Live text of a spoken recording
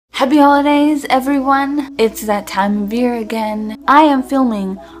Happy holidays, everyone! It's that time of year again. I am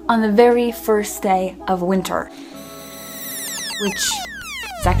filming on the very first day of winter, which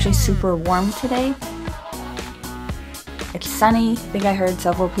is actually super warm today. It's sunny. I think I heard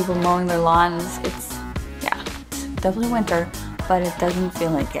several people mowing their lawns. It's definitely winter, but it doesn't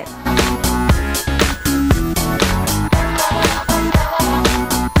feel like it.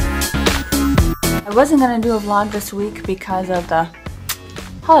 I wasn't gonna do a vlog this week because of the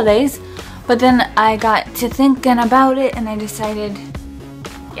holidays, but then I got to thinking about it and I decided,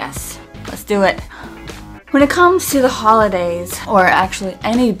 yes, let's do it. When it comes to the holidays, or actually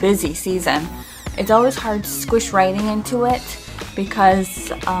any busy season, it's always hard to squish writing into it because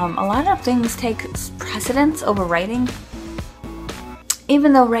a lot of things take precedence over writing,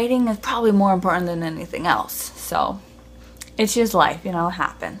 even though writing is probably more important than anything else. So it's just life, you know, it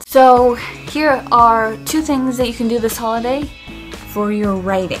happens. So here are two things that you can do this holiday for your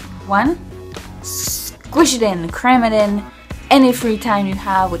writing. One, squish it in, cram it in any free time you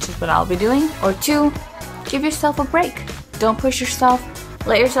have, which is what I'll be doing. Or two, give yourself a break. Don't push yourself.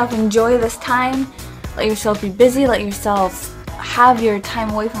 Let yourself enjoy this time. Let yourself be busy. Let yourself have your time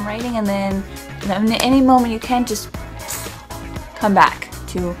away from writing, and then in any moment you can, just come back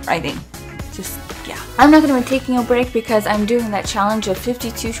to writing. I'm not going to be taking a break because I'm doing that challenge of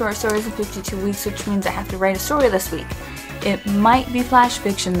 52 short stories in 52 weeks, which means I have to write a story this week. It might be flash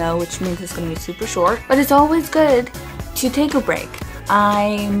fiction though, which means it's going to be super short, but it's always good to take a break.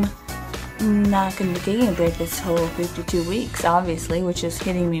 I'm not going to be taking a break this whole 52 weeks, obviously, which is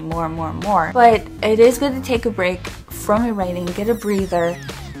hitting me more and more and more. But it is good to take a break from your writing, get a breather.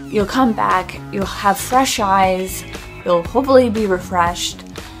 You'll come back, you'll have fresh eyes, you'll hopefully be refreshed,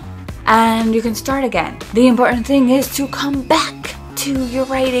 and you can start again. The important thing is to come back to your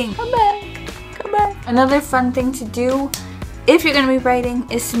writing. Come back, come back. Another fun thing to do if you're going to be writing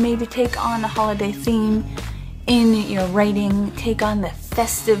is to maybe take on a holiday theme in your writing. Take on the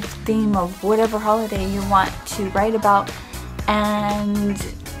festive theme of whatever holiday you want to write about. And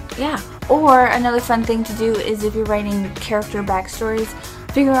yeah. Or another fun thing to do is if you're writing character backstories,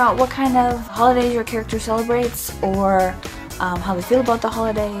 figure out what kind of holidays your character celebrates, or how they feel about the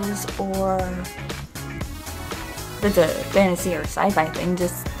holidays, or if it's a fantasy or sci-fi thing,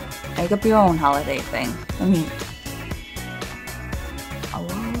 just make up your own holiday thing. I mean, a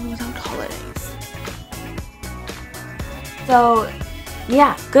world without holidays. So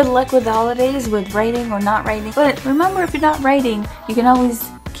yeah, good luck with the holidays, with writing or not writing. But remember, if you're not writing, you can always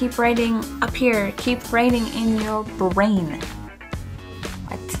keep writing up here. Keep writing in your brain.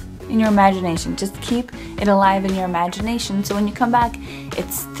 In your imagination. Just keep it alive in your imagination, so when you come back,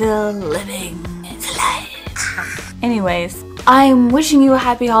 it's still living. It's alive. Anyways, I'm wishing you a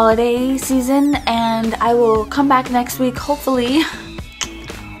happy holiday season, and I will come back next week, hopefully,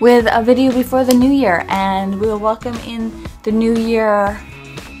 with a video before the new year, and we'll welcome in the new year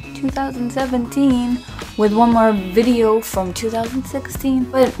 2017 with one more video from 2016.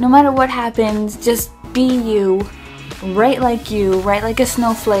 But no matter what happens, just be you. Write like you, write like a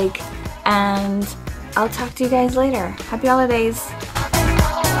snowflake, and I'll talk to you guys later. Happy holidays!